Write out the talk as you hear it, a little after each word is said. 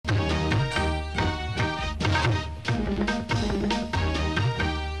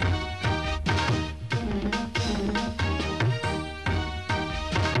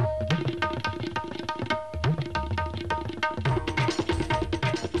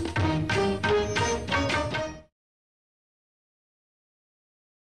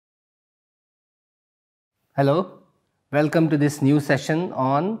Hello, welcome to this new session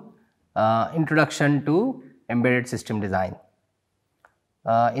on Introduction to Embedded System Design.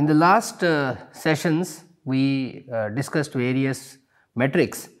 In the last sessions, we discussed various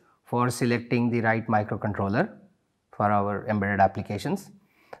metrics for selecting the right microcontroller for our embedded applications.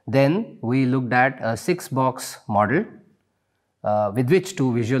 Then we looked at a 6-box model with which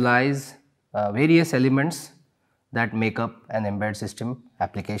to visualize various elements that make up an embedded system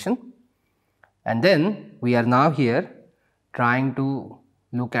application. And then we are now here trying to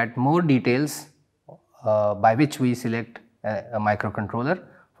look at more details by which we select a microcontroller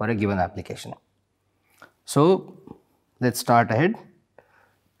for a given application. So, let us start ahead.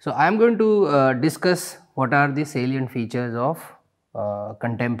 So, I am going to discuss what are the salient features of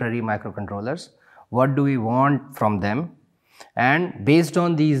contemporary microcontrollers, what do we want from them, and based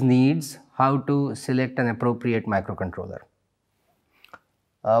on these needs how to select an appropriate microcontroller.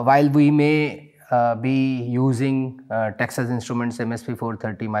 While we may be using Texas Instruments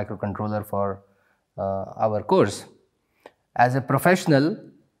MSP430 microcontroller for our course, as a professional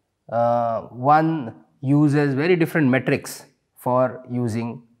one uses very different metrics for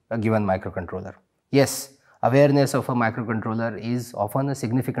using a given microcontroller. Yes, awareness of a microcontroller is often a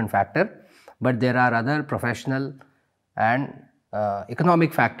significant factor, but there are other professional and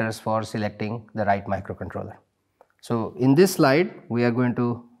economic factors for selecting the right microcontroller. So, in this slide we are going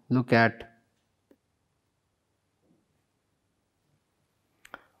to look at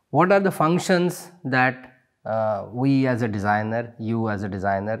what are the functions that we as a designer, you as a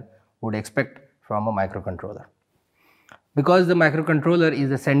designer would expect from a microcontroller. Because the microcontroller is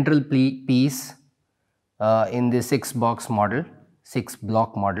the central piece in the 6-box model,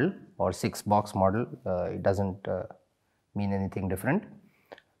 6-block model or 6-box model, it does not mean anything different.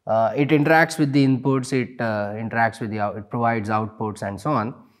 It interacts with the inputs, it interacts with it provides outputs and so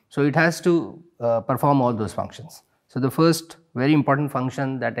on. So, it has to perform all those functions. So, the first very important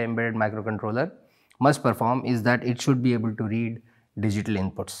function that an embedded microcontroller must perform is that it should be able to read digital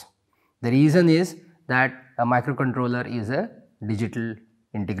inputs. The reason is that a microcontroller is a digital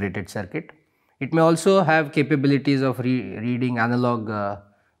integrated circuit. It may also have capabilities of reading analog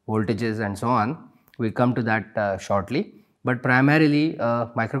voltages and so on. We will come to that shortly, but primarily a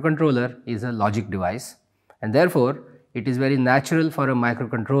microcontroller is a logic device, and therefore, it is very natural for a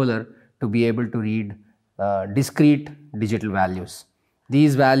microcontroller to be able to read discrete digital values.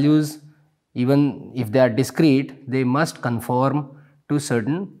 These values, even if they are discrete, they must conform to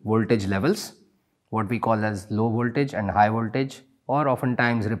certain voltage levels, what we call as low voltage and high voltage, or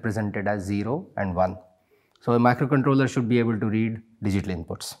oftentimes represented as 0 and 1. So, a microcontroller should be able to read digital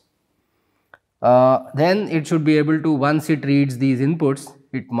inputs. Then it should be able to, once it reads these inputs,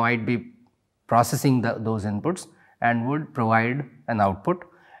 it might be processing those inputs and would provide an output.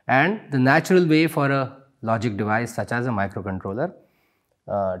 And the natural way for a logic device such as a microcontroller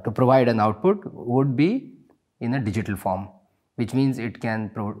to provide an output would be in a digital form, which means it can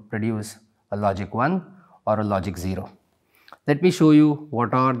produce a logic 1 or a logic 0. Let me show you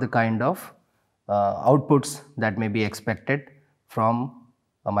what are the kind of outputs that may be expected from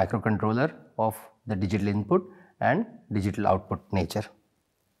a microcontroller of the digital input and digital output nature.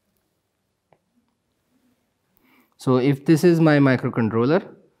 So, if this is my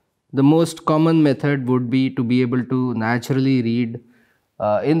microcontroller, the most common method would be to be able to naturally read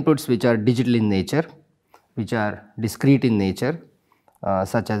inputs which are digital in nature, which are discrete in nature,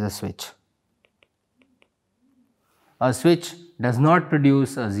 such as a switch. A switch does not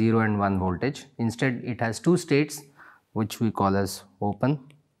produce a 0 and 1 voltage, instead it has two states which we call as open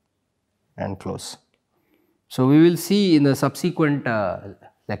and close. So, we will see in a subsequent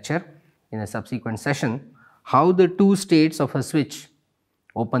lecture, in a subsequent session, how the two states of a switch,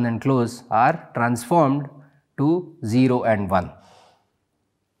 open and close, are transformed to 0 and 1.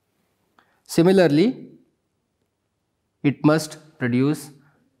 Similarly, it must produce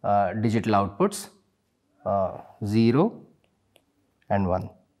digital outputs 0 and 1.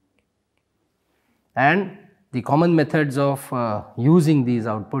 And the common methods of using these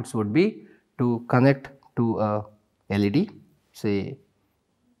outputs would be to connect to a LED, say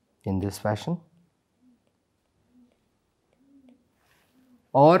in this fashion,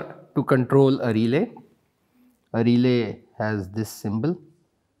 or to control a relay. A relay has this symbol.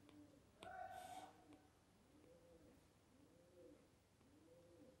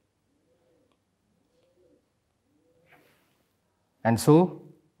 And so,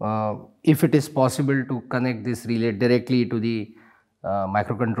 if it is possible to connect this relay directly to the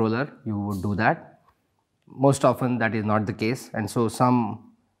microcontroller, you would do that. Most often that is not the case, and so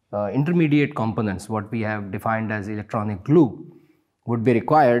some intermediate components, what we have defined as electronic glue, would be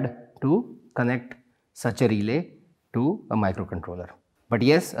required to connect such a relay to a microcontroller. But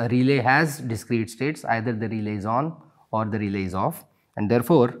yes, a relay has discrete states, either the relay is on or the relay is off, and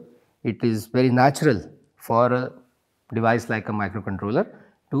therefore it is very natural for a device like a microcontroller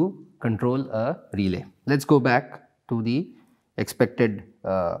to control a relay. Let us go back to the expected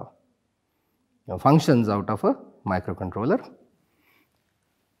functions out of a microcontroller.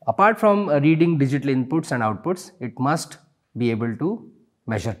 Apart from reading digital inputs and outputs, it must be able to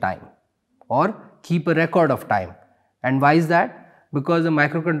measure time or keep a record of time. And why is that? Because the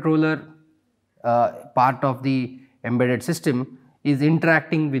microcontroller part of the embedded system is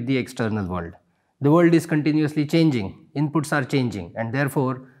interacting with the external world. The world is continuously changing, inputs are changing, and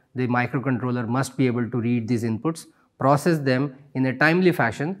therefore the microcontroller must be able to read these inputs, process them in a timely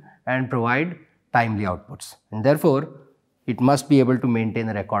fashion and provide timely outputs, and therefore it must be able to maintain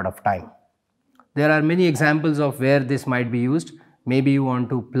a record of time. There are many examples of where this might be used. Maybe you want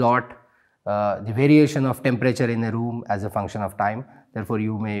to plot the variation of temperature in a room as a function of time, therefore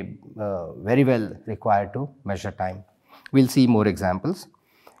you may very well require to measure time. We will see more examples.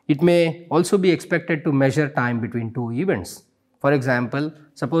 It may also be expected to measure time between two events. For example,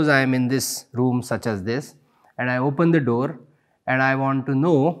 suppose I am in this room such as this, and I open the door and I want to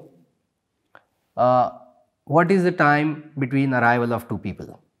know what is the time between arrival of two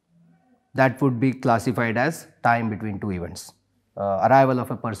people. That would be classified as time between two events. Arrival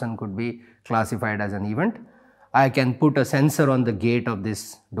of a person could be classified as an event. I can put a sensor on the gate of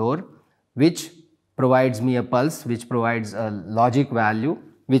this door which provides me a pulse, which provides a logic value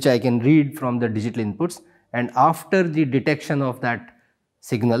which I can read from the digital inputs, and after the detection of that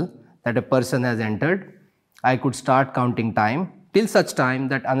signal that a person has entered, I could start counting time till such time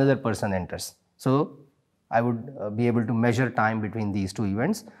that another person enters. So I would be able to measure time between these two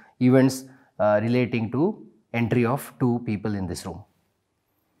events relating to entry of two people in this room.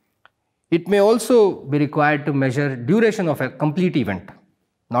 It may also be required to measure duration of a complete event,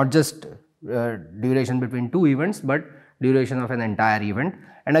 not just duration between two events, but duration of an entire event.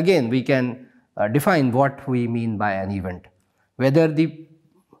 And again, we can define what we mean by an event, whether the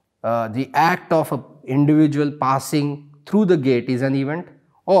act of an individual passing through the gate is an event,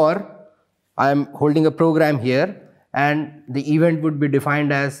 or I am holding a program here and the event would be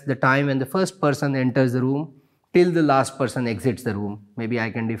defined as the time when the first person enters the room till the last person exits the room. Maybe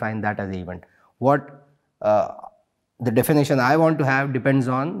I can define that as an event. What the definition I want to have depends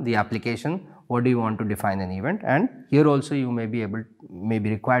on the application. What do you want to define an event? And here also you may be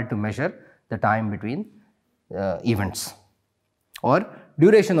required to measure the time between events or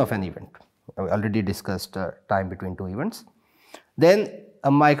duration of an event. I already discussed time between two events. Then a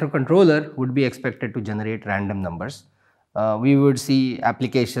microcontroller would be expected to generate random numbers. We would see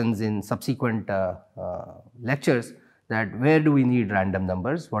applications in subsequent lectures that where do we need random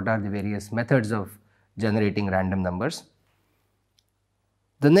numbers, what are the various methods of generating random numbers.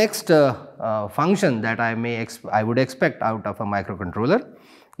 The next function that I would expect out of a microcontroller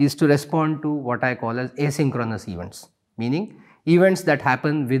is to respond to what I call as asynchronous events, meaning events that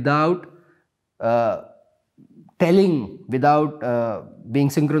happen without being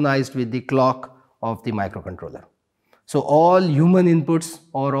synchronized with the clock of the microcontroller. So all human inputs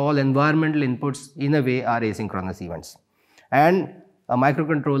or all environmental inputs in a way are asynchronous events, and a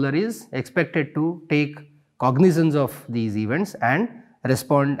microcontroller is expected to take cognizance of these events and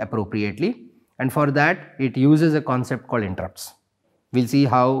respond appropriately, and for that it uses a concept called interrupts. We will see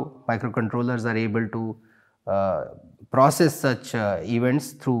how microcontrollers are able to process such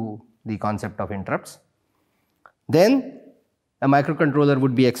events through the concept of interrupts. Then a microcontroller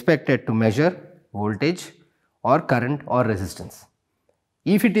would be expected to measure voltage or current or resistance.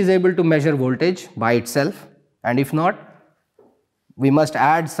 If it is able to measure voltage by itself, and if not, we must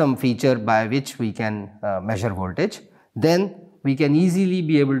add some feature by which we can measure voltage, then we can easily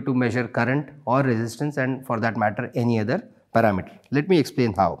be able to measure current or resistance, and for that matter any other parameter. Let me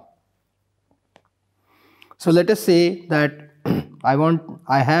explain how. So let us say that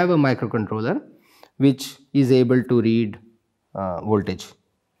I have a microcontroller which is able to read voltage,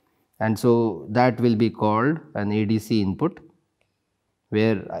 and so that will be called an ADC input,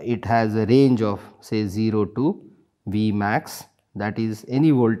 where it has a range of say 0 to V max, that is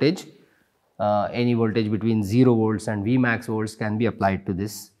any voltage between 0 volts and V max volts can be applied to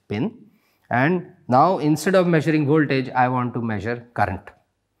this pin. And now instead of measuring voltage, I want to measure current.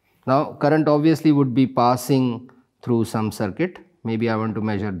 Now current obviously would be passing through some circuit, maybe I want to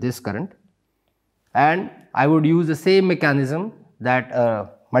measure this current, and I would use the same mechanism that a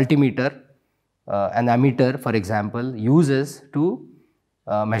multimeter, an ammeter for example, uses to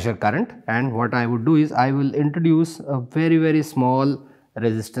measure current. And what I would do is I will introduce a very small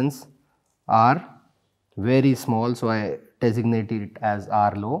resistance R very small, so I designate it as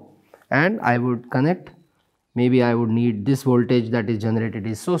R low, and I would connect, maybe I would need this voltage that is generated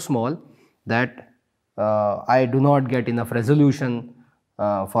is so small that I do not get enough resolution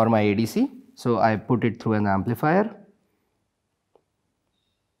for my ADC. So, I put it through an amplifier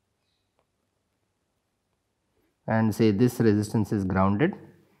and say this resistance is grounded,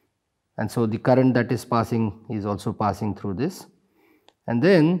 and so the current that is passing is also passing through this, and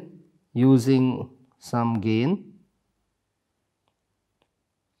then using some gain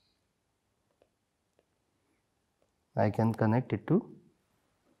I can connect it to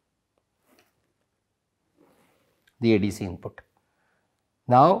the ADC input.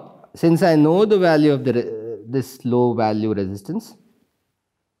 Now, since I know the value of this low value resistance,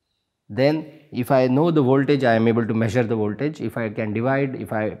 then if I know the voltage, I am able to measure the voltage. If I can divide,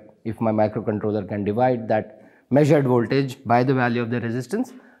 if my microcontroller can divide that measured voltage by the value of the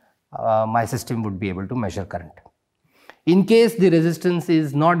resistance, my system would be able to measure current. In case the resistance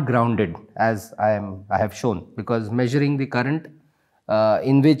is not grounded, as I have shown, because measuring the current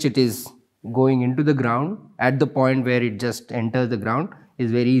in which it is going into the ground at the point where it just enters the ground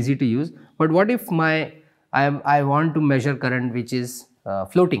is very easy to use. But what if I want to measure current which is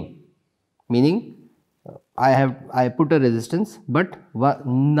floating, meaning I put a resistance, but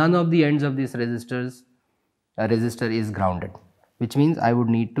none of the ends of this resistor is grounded, which means I would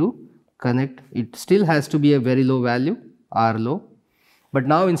need to connect. It still has to be a very low value, R low, but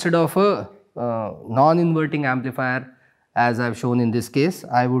now instead of a non-inverting amplifier as I have shown in this case,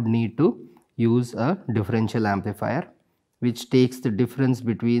 I would need to use a differential amplifier which takes the difference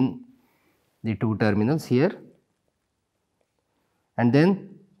between the two terminals here and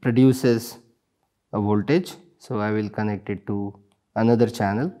then produces a voltage. So, I will connect it to another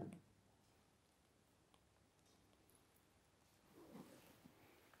channel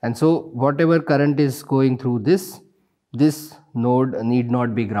and so whatever current is going through this node need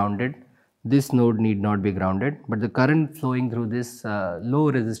not be grounded, this node need not be grounded, but the current flowing through this low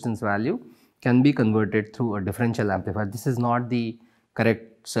resistance value can be converted through a differential amplifier. This is not the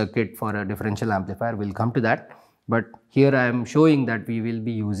correct circuit for a differential amplifier, we will come to that, but here I am showing that we will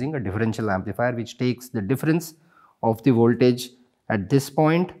be using a differential amplifier which takes the difference of the voltage at this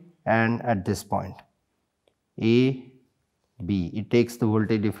point and at this point, A, B. It takes the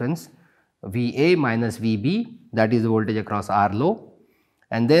voltage difference VA minus VB, that is the voltage across R low,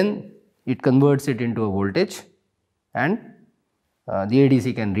 and then it converts it into a voltage and the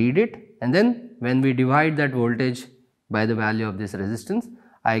ADC can read it, and then when we divide that voltage by the value of this resistance,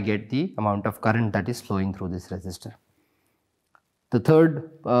 I get the amount of current that is flowing through this resistor. The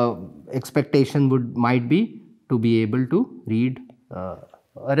third expectation might be to be able to read a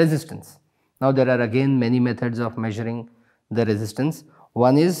resistance. Now, there are again many methods of measuring the resistance.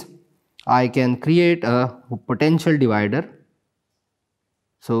 One is I can create a potential divider.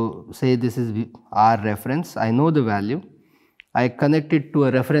 So, say this is R reference, I know the value, I connect it to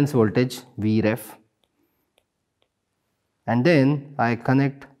a reference voltage Vref, and then I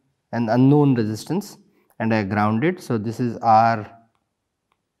connect an unknown resistance and I ground it. So, this is R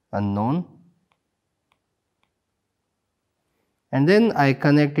unknown, and then I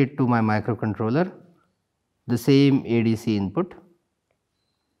connect it to my microcontroller, the same ADC input.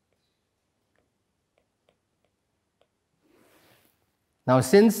 Now,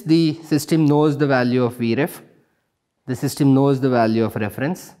 since the system knows the value of Vref, the system knows the value of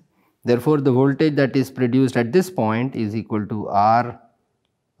reference, therefore, the voltage that is produced at this point is equal to R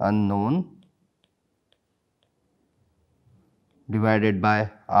unknown divided by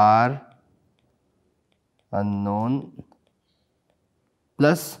R unknown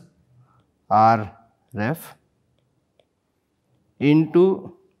plus R ref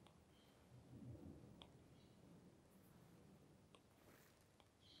into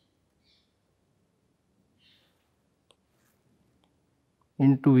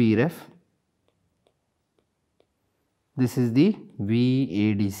Vref. This is the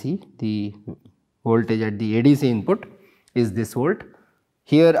VADC, the voltage at the ADC input is this volt.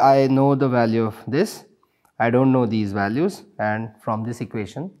 Here I know the value of this, I do not know these values, and from this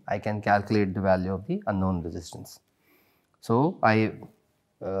equation I can calculate the value of the unknown resistance. So,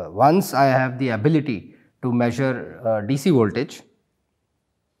 once I have the ability to measure DC voltage,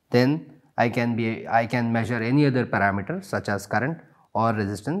 then I can measure any other parameter such as current or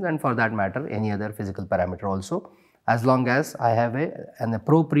resistance, and for that matter any other physical parameter also, as long as I have an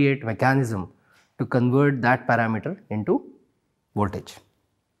appropriate mechanism to convert that parameter into voltage.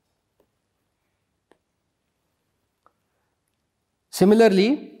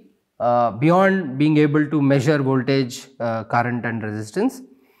 Similarly, beyond being able to measure voltage, current and resistance,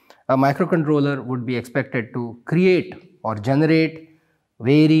 a microcontroller would be expected to create or generate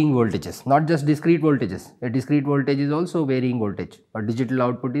varying voltages, not just discrete voltages. A discrete voltage is also varying voltage, or digital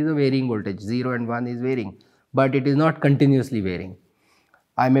output is a varying voltage, 0 and 1 is varying, but it is not continuously varying.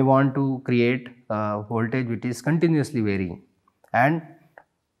 I may want to create a voltage which is continuously varying, and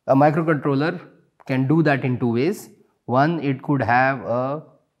a microcontroller can do that in two ways. One, it could have a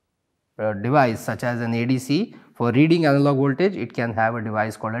device such as an ADC. For reading analog voltage, it can have a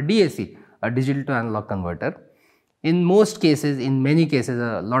device called a DAC, a digital to analog converter. In most cases, in many cases,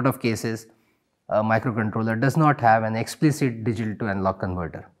 a lot of cases, a microcontroller does not have an explicit digital to analog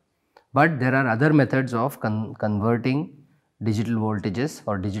converter. But there are other methods of converting digital voltages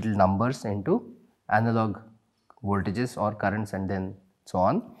or digital numbers into analog voltages or currents and then so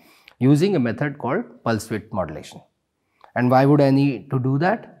on, using a method called pulse width modulation. And why would I need to do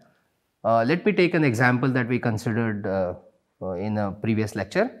that? Let me take an example that we considered in a previous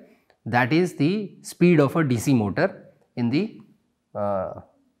lecture, that is the speed of a DC motor in the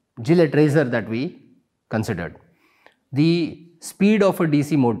Gillette razor that we considered. The speed of a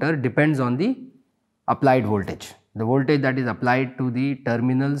DC motor depends on the applied voltage. The voltage that is applied to the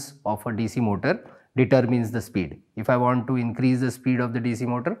terminals of a DC motor determines the speed. If I want to increase the speed of the DC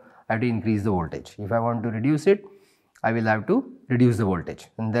motor, I have to increase the voltage. If I want to reduce it, I will have to reduce the voltage,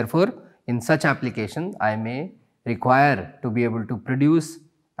 and therefore, in such application I may require to be able to produce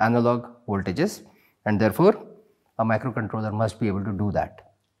analog voltages, and therefore a microcontroller must be able to do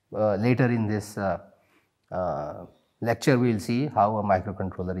that. Later in this lecture we will see how a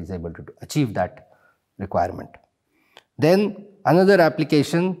microcontroller is able to achieve that requirement. Then another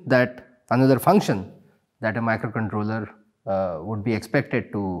application, that another function that a microcontroller would be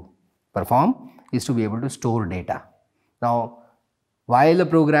expected to perform is to be able to store data. Now, while a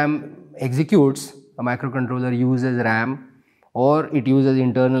program executes, a microcontroller uses RAM or it uses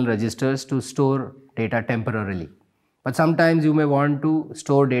internal registers to store data temporarily. But sometimes you may want to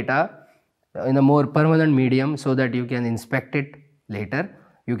store data in a more permanent medium so that you can inspect it later,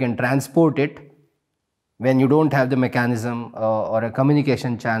 you can transport it when you do not have the mechanism or a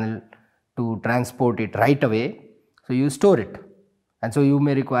communication channel to transport it right away. So, you store it, and so you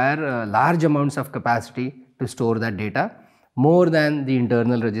may require large amounts of capacity to store that data, more than the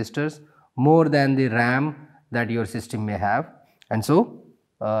internal registers, more than the RAM that your system may have. And so,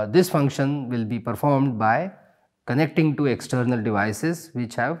 this function will be performed by connecting to external devices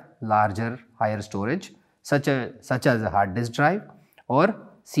which have larger, higher storage, such as a hard disk drive or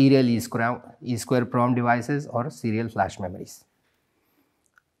serial EEPROM devices or serial flash memories.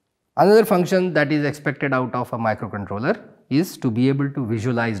 Another function that is expected out of a microcontroller is to be able to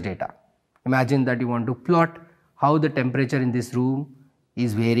visualize data. Imagine that you want to plot how the temperature in this room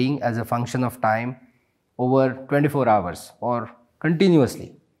is varying as a function of time over 24 hours or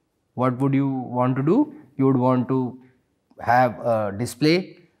continuously. What would you want to do? You would want to have a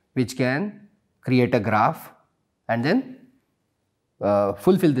display which can create a graph and then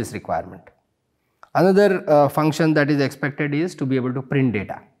fulfill this requirement. Another function that is expected is to be able to print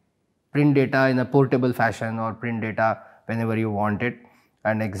data in a portable fashion or print data whenever you want it.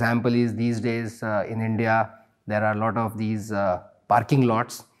 An example is these days in India there are a lot of these parking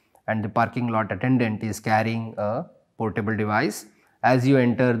lots, and the parking lot attendant is carrying a portable device. As you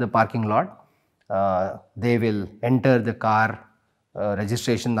enter the parking lot, they will enter the car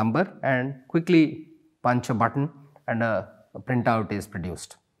registration number and quickly punch a button and a printout is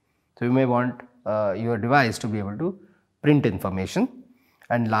produced. So, you may want your device to be able to print information.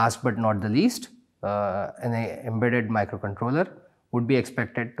 And last but not the least, an embedded microcontroller would be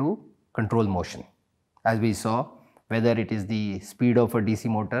expected to control motion. As we saw, whether it is the speed of a DC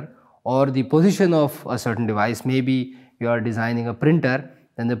motor or the position of a certain device, maybe you are designing a printer,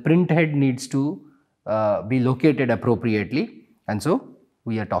 then the print head needs to be located appropriately, and so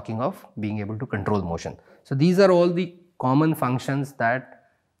we are talking of being able to control motion. So, these are all the common functions that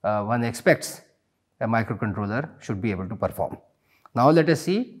one expects a microcontroller should be able to perform. Now, let us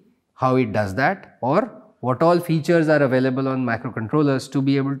see how it does that, or what all features are available on microcontrollers to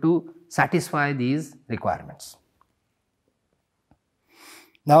be able to satisfy these requirements.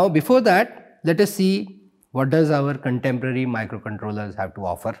 Now, before that, let us see what does our contemporary microcontrollers have to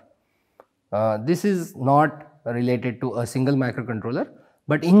offer. This is not related to a single microcontroller,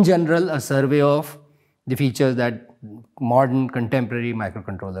 but in general a survey of the features that modern contemporary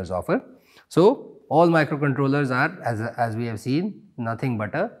microcontrollers offer. So, all microcontrollers are, as we have seen, nothing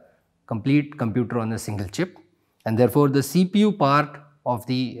but a complete computer on a single chip, and therefore the CPU part of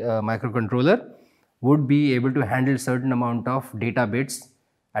the microcontroller would be able to handle certain amount of data bits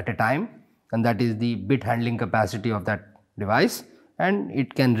at a time, and that is the bit handling capacity of that device, and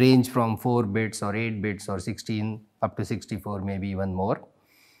it can range from 4 bits or 8 bits or 16 up to 64, maybe even more.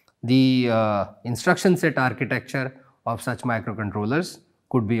 The instruction set architecture of such microcontrollers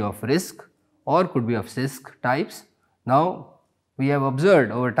could be of RISC or could be of CISC types. Now, we have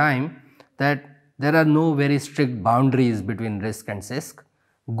observed over time that there are no very strict boundaries between RISC and CISC.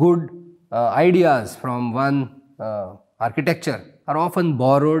 Good ideas from one architecture are often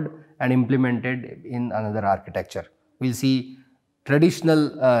borrowed and implemented in another architecture. We will see traditional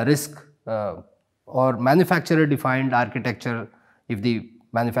RISC or manufacturer defined architecture. If the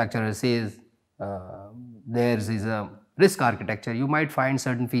manufacturer says theirs is a RISC architecture, you might find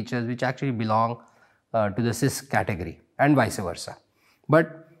certain features which actually belong to the CISC category and vice versa.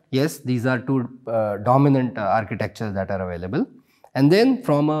 But yes, these are two dominant architectures that are available. And then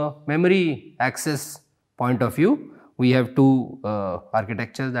from a memory access point of view, we have two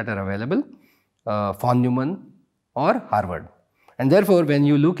architectures that are available, von Neumann or Harvard. And therefore, when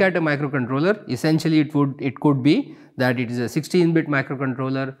you look at a microcontroller, essentially it could be that it is a 16-bit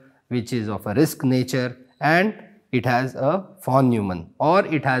microcontroller which is of a RISC nature and it has a von Neumann or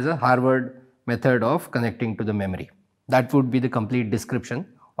it has a Harvard method of connecting to the memory. That would be the complete description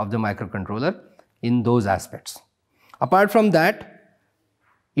of the microcontroller in those aspects. Apart from that,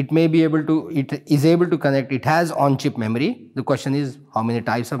 it is able to connect, it has on-chip memory. The question is how many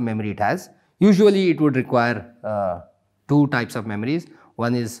types of memory it has. Usually it would require two types of memories.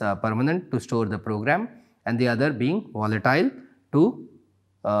 One is permanent to store the program and the other being volatile to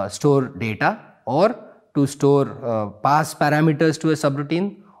store data or to store pass parameters to a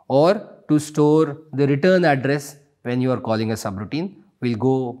subroutine or to store the return address when you are calling a subroutine. We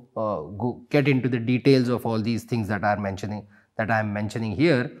will go get into the details of all these things that I am mentioning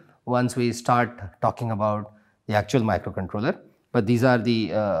here once we start talking about the actual microcontroller. But these are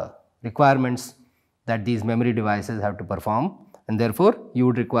the requirements that these memory devices have to perform, and therefore you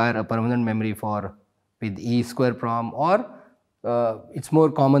would require a permanent memory with E2PROM, or it is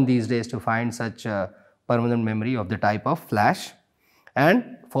more common these days to find such permanent memory of the type of flash.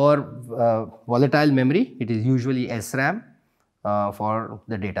 And for volatile memory, it is usually SRAM for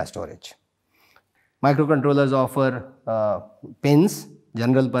the data storage. Microcontrollers offer pins,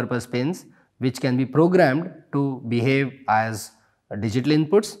 general purpose pins, which can be programmed to behave as digital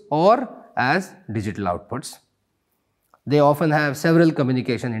inputs or as digital outputs. They often have several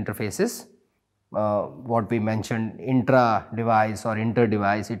communication interfaces. What we mentioned, intra device or inter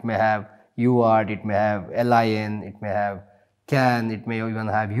device, it may have UART, it may have LIN, it may have CAN, it may even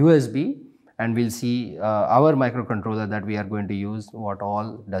have USB, and we will see our microcontroller that we are going to use, what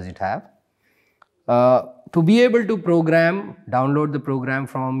all does it have. To be able to download the program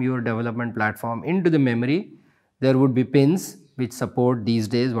from your development platform into the memory, there would be pins which support these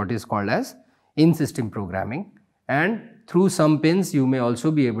days what is called as in-system programming, and through some pins you may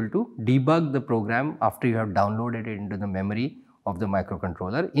also be able to debug the program after you have downloaded it into the memory of the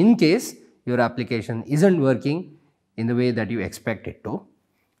microcontroller in case your application isn't working in the way that you expect it to.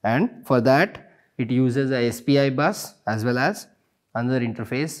 And for that it uses a SPI bus as well as another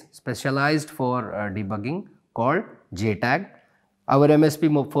interface specialized for debugging called JTAG. Our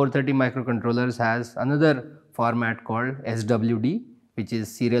MSP430 microcontrollers has another format called SWD, which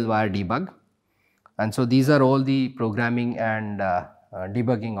is serial wire debug. And so these are all the programming and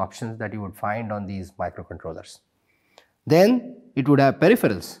debugging options that you would find on these microcontrollers. Then it would have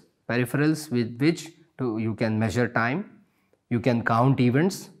peripherals with which you can measure time, you can count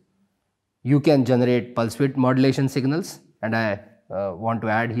events, you can generate pulse width modulation signals, and I want to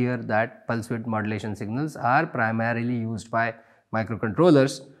add here that pulse width modulation signals are primarily used by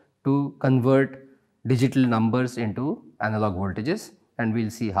microcontrollers to convert digital numbers into analog voltages, and we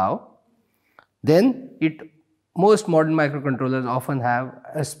will see how. Then most modern microcontrollers often have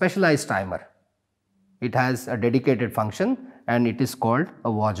a specialized timer. It has a dedicated function and it is called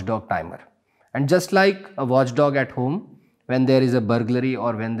a watchdog timer. And just like a watchdog at home, when there is a burglary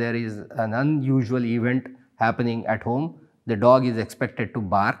or when there is an unusual event happening at home, the dog is expected to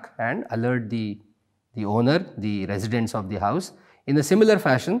bark and alert the owner, the residents of the house. In a similar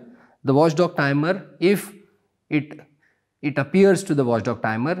fashion, the watchdog timer, if it appears to the watchdog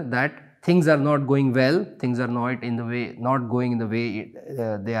timer that things are not going well, things are not going in the way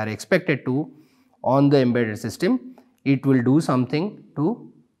they are expected to on the embedded system, it will do something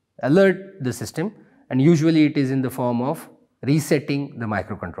to alert the system, and usually it is in the form of resetting the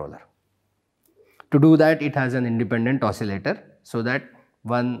microcontroller. To do that, it has an independent oscillator, so that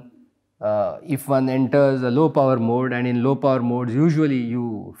if one enters a low power mode, and in low power modes usually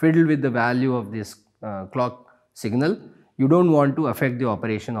you fiddle with the value of this clock signal, you do not want to affect the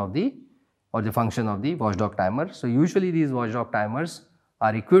operation of the or the function of the watchdog timer. So, usually these watchdog timers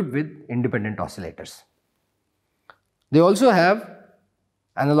are equipped with independent oscillators. They also have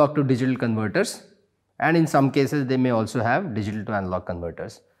analog to digital converters, and in some cases they may also have digital to analog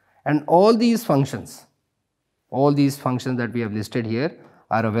converters. And all these functions that we have listed here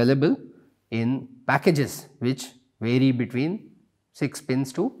are available in packages which vary between 6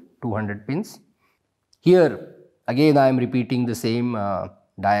 pins to 200 pins. Here again I am repeating the same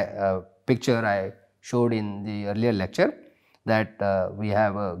picture I showed in the earlier lecture, that we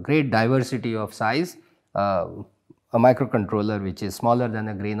have a great diversity of size, a microcontroller which is smaller than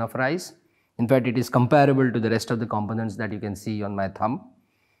a grain of rice. In fact, it is comparable to the rest of the components that you can see on my thumb.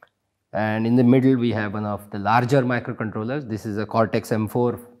 And in the middle we have one of the larger microcontrollers. This is a Cortex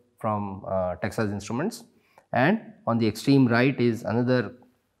M4 from Texas Instruments, and on the extreme right is another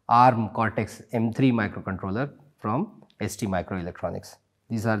ARM Cortex M3 microcontroller from ST Microelectronics.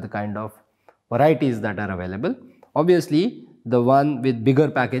 These are the kind of varieties that are available. Obviously, the one with bigger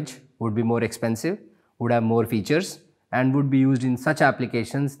package would be more expensive, would have more features, and would be used in such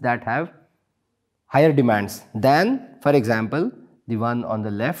applications that have higher demands than, for example, the one on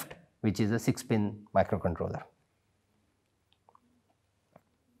the left, which is a 6-pin microcontroller.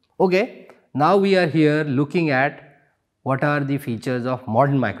 Okay, now we are here looking at what are the features of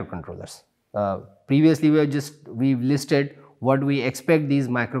modern microcontrollers. Previously we've listed what we expect these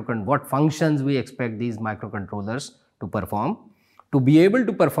what functions we expect these microcontrollers to perform. To be able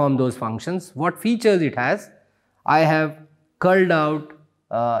to perform those functions, what features it has, I have culled out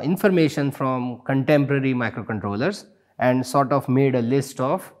information from contemporary microcontrollers and sort of made a list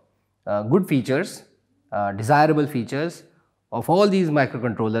of good features, desirable features of all these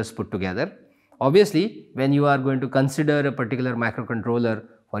microcontrollers put together. Obviously, when you are going to consider a particular microcontroller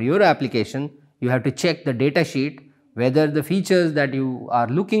for your application, you have to check the data sheet whether the features that you are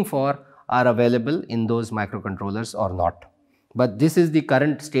looking for are available in those microcontrollers or not. But this is the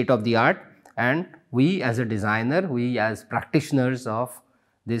current state of the art, and we as a designer, we as practitioners of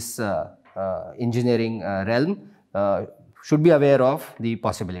this engineering realm should be aware of the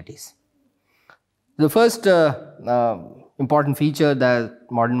possibilities. The first important feature that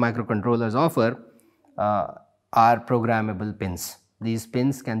modern microcontrollers offer are programmable pins. These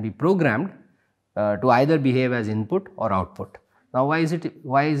pins can be programmed to either behave as input or output. Now, why is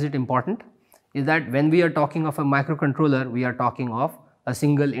it important? Is that when we are talking of a microcontroller, we are talking of a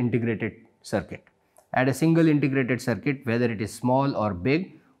single integrated circuit. And a single integrated circuit, whether it is small or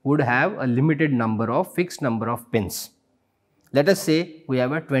big, would have a limited number of fixed number of pins. Let us say we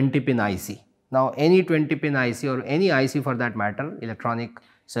have a 20-pin IC. Now, any 20-pin IC or any IC for that matter, electronic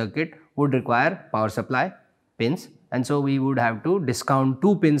circuit, would require power supply pins, and so we would have to discount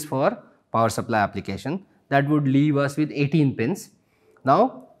 2 pins for power supply application. That would leave us with 18 pins.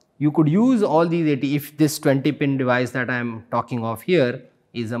 Now, you could use all these 80, if this 20-pin device that I am talking of here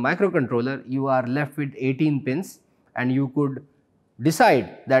is a microcontroller, you are left with 18 pins, and you could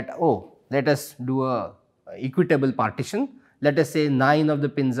decide that, oh, let us do a equitable partition. Let us say 9 of the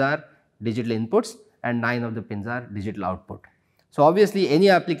pins are digital inputs and 9 of the pins are digital output. So, obviously, any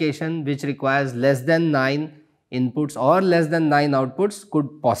application which requires less than 9 inputs or less than 9 outputs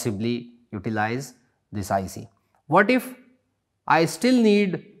could possibly utilize this IC. What if I still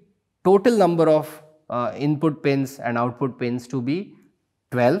need total number of input pins and output pins to be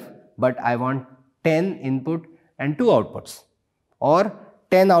 12, but I want 10 input and 2 outputs, or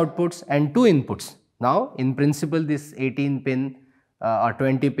 10 outputs and 2 inputs? Now, in principle, this 18-pin or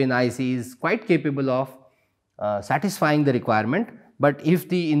 20-pin IC is quite capable of satisfying the requirement, but if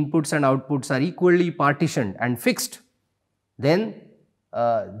the inputs and outputs are equally partitioned and fixed, then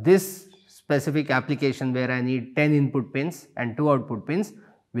this specific application where I need 10 input pins and 2 output pins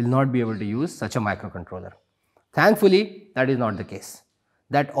will not be able to use such a microcontroller. Thankfully, that is not the case.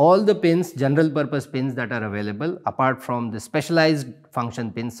 That all the pins, general purpose pins that are available, apart from the specialized function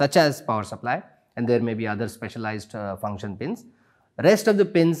pins such as power supply, and there may be other specialized function pins, rest of the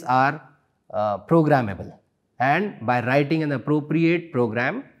pins are programmable, and by writing an appropriate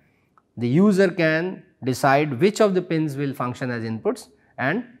program, the user can decide which of the pins will function as inputs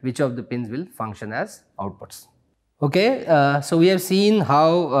and which of the pins will function as outputs. Okay, so we have seen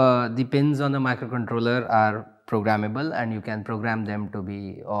how the pins on the microcontroller are programmable, and you can program them to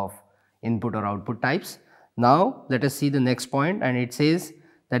be of input or output types. Now, let us see the next point, and it says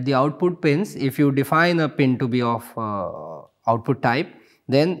that the output pins, if you define a pin to be of output type,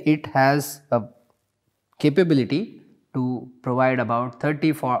 then it has a capability to provide about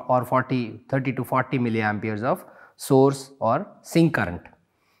 30 to 40 milliamperes of source or sink current.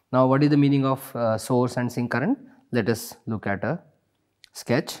 Now, what is the meaning of source and sink current? Let us look at a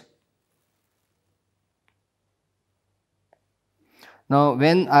sketch. Now,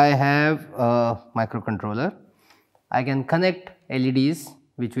 when I have a microcontroller, I can connect LEDs,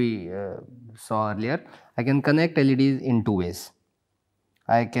 which we saw earlier. I can connect LEDs in two ways.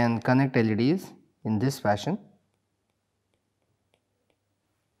 I can connect LEDs in this fashion.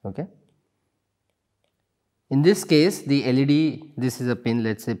 Okay. In this case, the LED, this is a pin,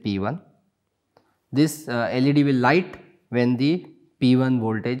 let us say P1. This LED will light when the P1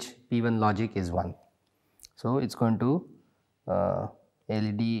 voltage, P1 logic is 1. So, it is going to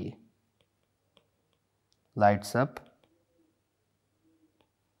LED lights up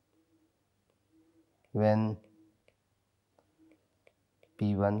when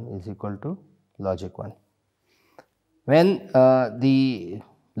P1 is equal to logic 1. When the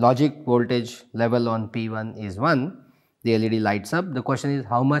logic voltage level on P1 is 1, the LED lights up. The question is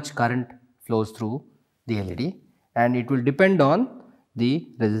how much current flows through the LED, and it will depend on the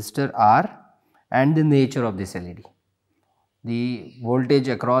resistor R and the nature of this LED. The voltage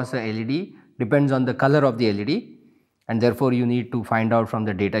across a LED depends on the color of the LED, and therefore, you need to find out from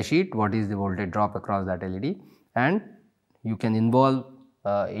the data sheet what is the voltage drop across that LED, and you can involve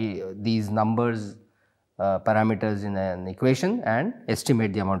these numbers parameters in an equation and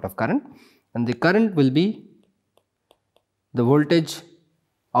estimate the amount of current, and the current will be the voltage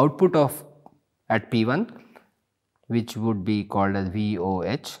output of at P1, which would be called as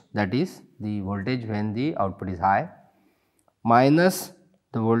VOH, that is the voltage when the output is high, minus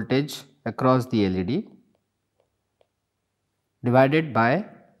the voltage across the LED divided by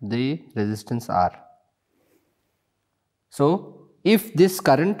the resistance R. So, if this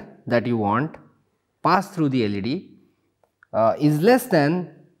current that you want pass through the LED is less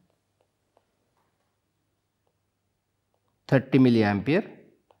than 30 milliampere,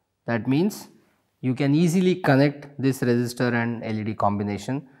 that means you can easily connect this resistor and LED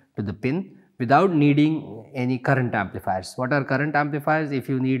combination to the pin without needing any current amplifiers. What are current amplifiers? If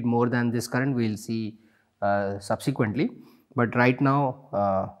you need more than this current, we will see subsequently, but right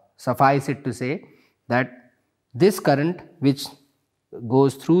now suffice it to say that this current which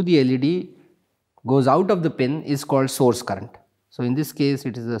goes through the LED goes out of the pin is called source current. So, in this case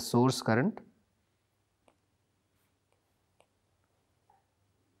it is a source current,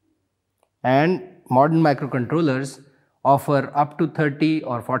 and modern microcontrollers offer up to 30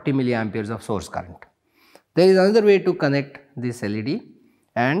 or 40 milliamperes of source current. There is another way to connect this LED,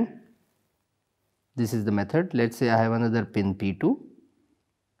 and this is the method. Let us say I have another pin P2,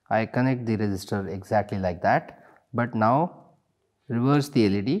 I connect the resistor exactly like that, but now reverse the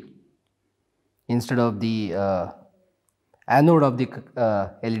LED. Instead of the anode of the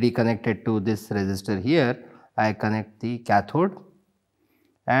LED connected to this resistor here, I connect the cathode,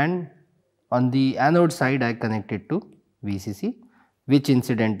 and on the anode side I connect it to VCC, which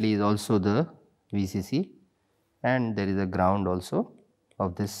incidentally is also the VCC, and there is a ground also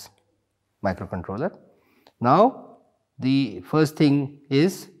of this microcontroller. Now, the first thing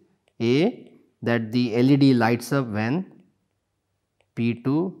is that the LED lights up when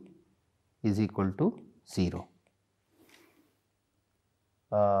P2 is equal to 0.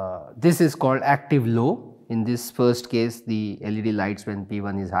 This is called active low. In this first case, the LED lights when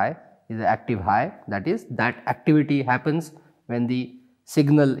P1 is high, is active high, that is that activity happens when the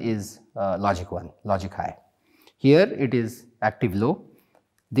signal is logic 1, logic high. Here it is active low.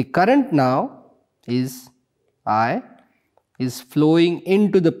 The current now is I is flowing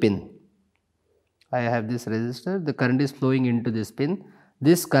into the pin. I have this resistor, the current is flowing into this pin.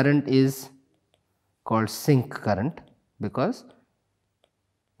 This current is called sink current because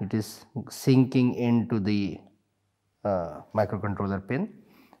it is sinking into the microcontroller pin,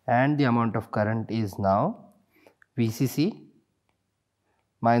 and the amount of current is now VCC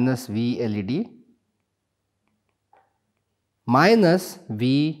minus VLED minus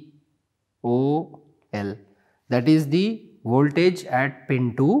VOL, that is the voltage at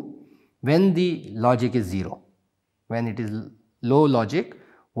pin 2 when the logic is 0. When it is low logic,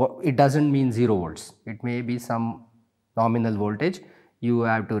 it does not mean 0 volts, it may be some nominal voltage. You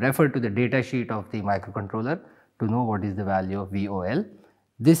have to refer to the data sheet of the microcontroller to know what is the value of VOL.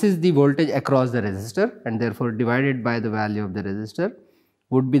 This is the voltage across the resistor, and therefore divided by the value of the resistor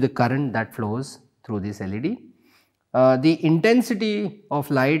would be the current that flows through this LED. The intensity of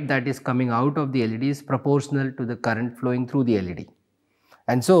light that is coming out of the LED is proportional to the current flowing through the LED.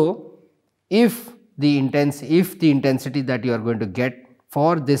 And so, if the intensity that you are going to get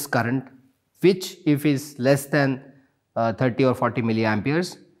for this current, which if is less than 30 or 40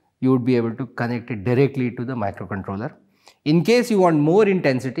 milliamperes, you would be able to connect it directly to the microcontroller. In case you want more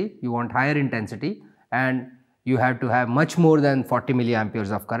intensity, you want higher intensity, and you have to have much more than 40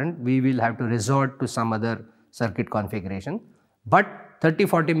 milliamperes of current, we will have to resort to some other circuit configuration. but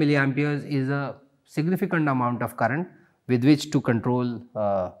 30-40 milliamperes is a significant amount of current with which to control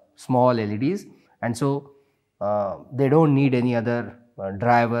small LEDs, and so they do not need any other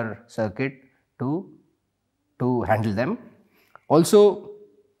driver circuit to handle them. Also,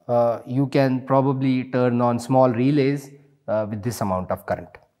 you can probably turn on small relays with this amount of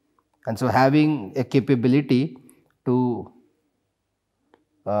current, and so having a capability to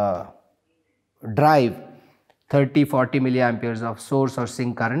drive 30-40 milliamperes of source or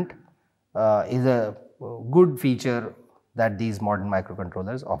sink current is a good feature that these modern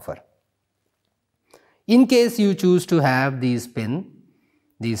microcontrollers offer. In case you choose to have these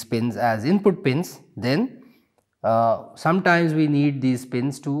pins as input pins, then sometimes we need these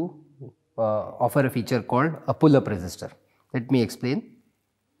pins to offer a feature called a pull-up resistor. Let me explain.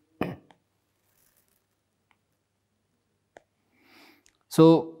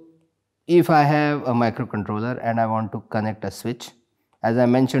 So, if I have a microcontroller and I want to connect a switch, as I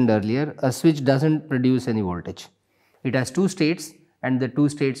mentioned earlier, a switch does not produce any voltage. It has two states, and the two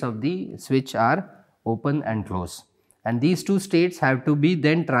states of the switch are open and close, and these two states have to be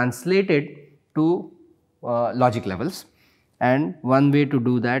then translated to logic levels, and one way to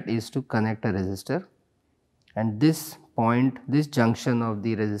do that is to connect a resistor, and this point, this junction of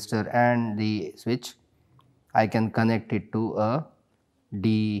the resistor and the switch, I can connect it to a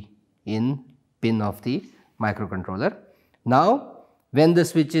D-in pin of the microcontroller. Now, when the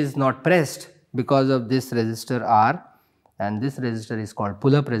switch is not pressed because of this resistor R, and this resistor is called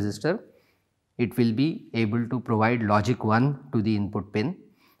pull-up resistor, it will be able to provide logic 1 to the input pin.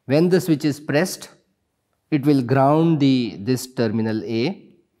 When the switch is pressed, it will ground this terminal A,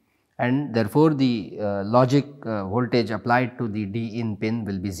 and therefore the logic voltage applied to the D-in pin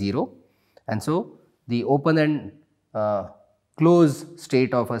will be 0, and so the open and close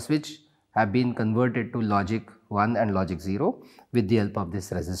state of a switch have been converted to logic 1 and logic 0 with the help of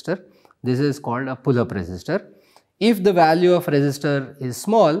this resistor. This is called a pull-up resistor. If the value of resistor is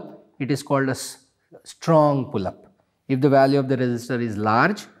small, it is called a strong pull-up. If the value of the resistor is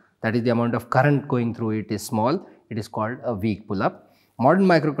large, that is the amount of current going through it is small, it is called a weak pull-up. Modern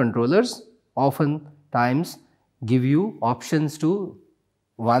microcontrollers oftentimes give you options to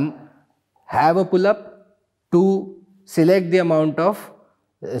 1. Have a pull-up, 2. Select the amount of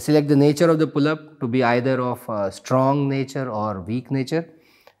select the nature of the pull-up to be either of strong nature or weak nature,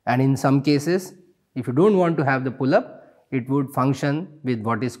 and in some cases if you do not want to have the pull-up, it would function with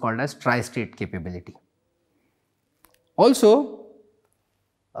what is called as tri-state capability. Also,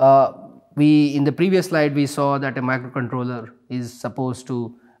 in the previous slide we saw that a microcontroller is supposed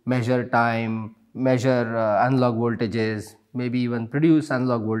to measure time, measure analog voltages, maybe even produce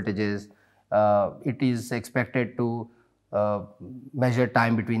analog voltages. It is expected to measure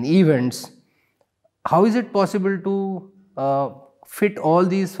time between events. How is it possible to fit all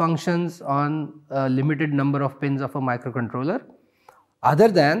these functions on a limited number of pins of a microcontroller, other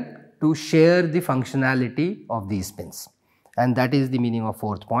than to share the functionality of these pins? And that is the meaning of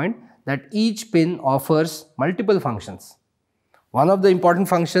fourth point, that each pin offers multiple functions. One of the important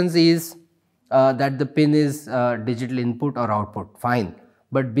functions is that the pin is digital input or output, fine,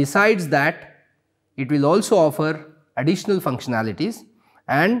 but besides that it will also offer additional functionalities,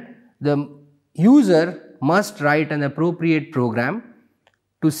 and the user must write an appropriate program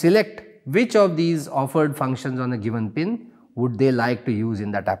to select which of these offered functions on a given pin would they like to use in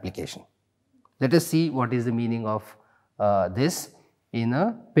that application. Let us see what is the meaning of this in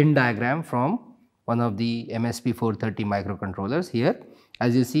a pin diagram from one of the MSP 430 microcontrollers. Here,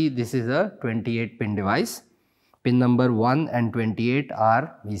 as you see, this is a 28 pin device. Pin number 1 and 28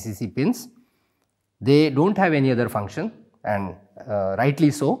 are VCC pins. They do not have any other function, and rightly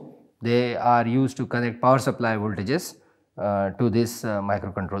so. They are used to connect power supply voltages to this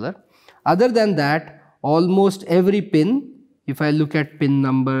microcontroller. Other than that, almost every pin, if I look at pin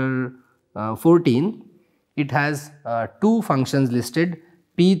number 14, it has two functions listed,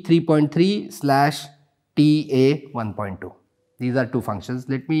 P3.3/TA1.2. These are two functions.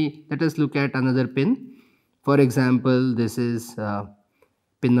 Let us look at another pin. For example, this is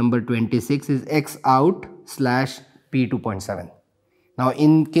pin number 26 is X out/P2.7. Now,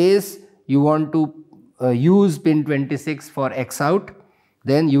 in case you want to use pin 26 for X out,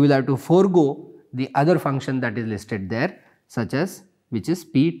 then you will have to forego the other function that is listed there, such as which is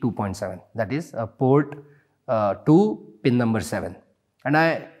P2.7, that is a port to pin number 7.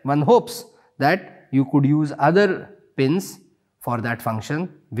 And one hopes that you could use other pins for that function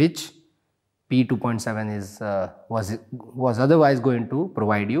which P2.7 is was otherwise going to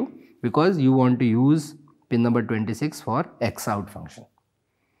provide you, because you want to use pin number 26 for X out function.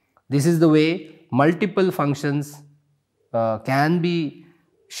 This is the way multiple functions can be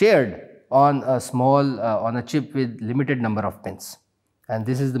shared on a small on a chip with limited number of pins, and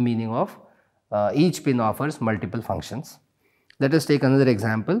this is the meaning of each pin offers multiple functions. Let us take another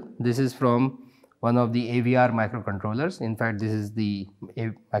example. This is from one of the AVR microcontrollers. In fact, this is the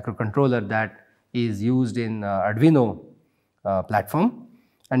microcontroller that is used in Arduino platform,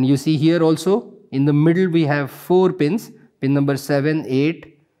 and you see here also in the middle we have 4 pins, pin number 7,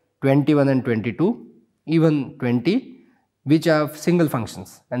 8, 21 and 22, even 20, which have single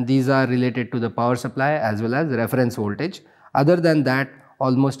functions, and these are related to the power supply as well as reference voltage. Other than that,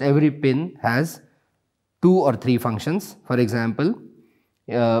 almost every pin has 2 or 3 functions. For example,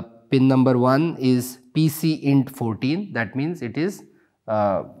 pin number 1 is PC int 14, that means it is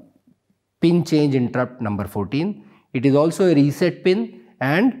pin change interrupt number 14. It is also a reset pin,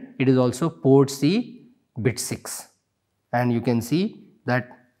 and it is also port C bit 6. And you can see that,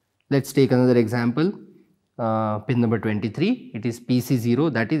 let us take another example, pin number 23, it is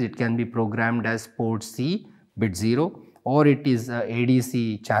PC0, that is it can be programmed as port C bit 0, or it is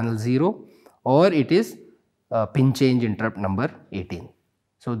ADC channel 0, or it is pin change interrupt number 18.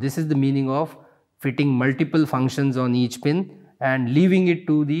 So, this is the meaning of fitting multiple functions on each pin and leaving it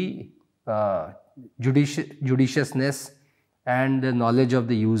to the judiciousness and the knowledge of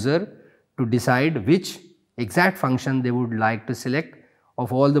the user to decide which exact function they would like to select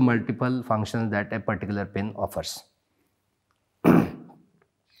of all the multiple functions that a particular pin offers.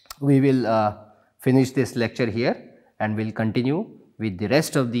 We will finish this lecture here, and we will continue with the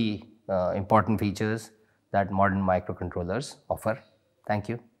rest of the important features that modern microcontrollers offer. Thank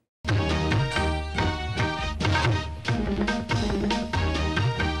you.